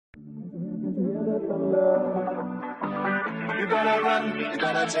You better run, you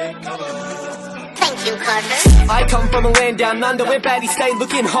better take cover. Thank you, Carter. I come from a land down under where baddies stay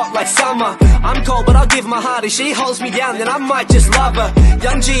looking hot like summer. I'm cold but I'll give my heart. If she holds me down then I might just love her.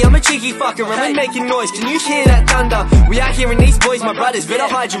 Young G, I'm a cheeky fucker and we're making noise. Can you hear that thunder? We out here and these boys my brothers. Better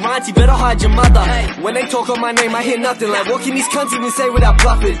hide your auntie, better hide your mother. When they talk on my name I hear nothing. Like what can these cunts even say without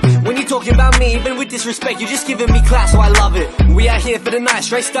bluffing? When you talking about me even with disrespect you're just giving me class, so I love it. We out here for the night,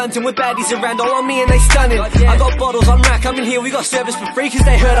 straight stunting with baddies around all on me and they stunning. I got bottles on rack, I'm in here, we got service for free cause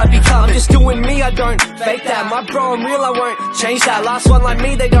they heard I'd be coming. I'm just doing me, I don't fake that. My bro, I'm real, I won't change that. Last one like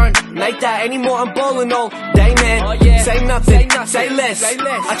me, they don't make that anymore. I'm ballin' all day, man. Say nothing, say less.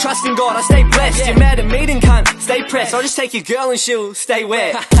 I trust in God, I stay blessed. You're mad at me, then can't stay pressed. I'll just take your girl and she'll stay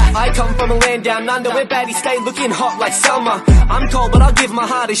wet. I come from a land down under where baddies stay looking hot like summer. I'm cold but I'll give my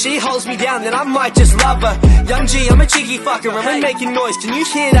heart. If she holds me down then I might just love her. Young G, I'm a cheeky fucker and we're making noise. Can you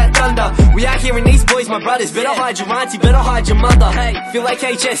hear that thunder? We out here and these boys my brothers. Better hide your auntie, better hide your mother. Feel like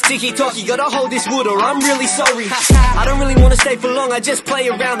HS, ticky talkie, gotta hold this wood or I'm really sorry. I don't really wanna stay for long, I just play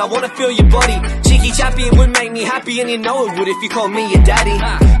around, I wanna feel your body. Cheeky chappy, it would make me happy and you know it would if you call me your daddy.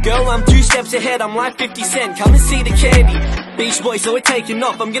 Girl, I'm 2 steps ahead, I'm like 50 Cent, come and see the candy. Beach boys, so we're taking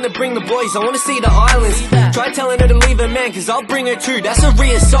off, I'm gonna bring the boys, I wanna see the islands. Try telling her to leave her man, cause I'll bring her too, that's a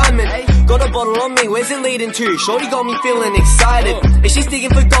reassignment. Got a bottle on me, where's it leading to? Shorty got me feeling excited. If she's digging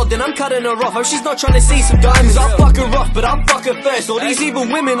for gold, then I'm cutting her off. If she's not trying to see some diamonds, I'll fuck her off, but I'll fuck her first. All these evil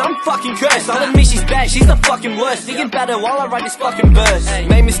women, I'm fucking cursed. I'll admit she's bad, she's the fucking worst. Thinking better while I write this fucking verse.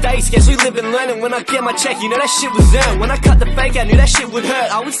 Made mistakes, guess we live and learn. And when I get my check, you know that shit was earned. When I cut the fake, I knew that shit would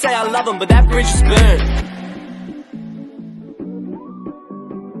hurt. I would say I love him, but that bridge was burned.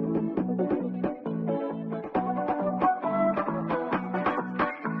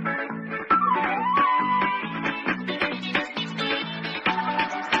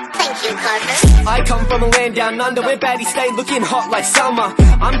 I come from a land down under where baddies stay looking hot like summer.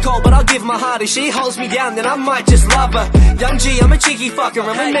 I'm cold but I'll give my heart. If she holds me down then I might just love her. Young G, I'm a cheeky fucker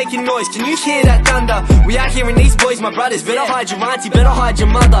and we're making noise. Can you hear that thunder? We out here and these boys my brothers. Better hide your auntie, better hide your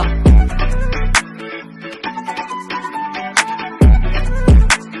mother.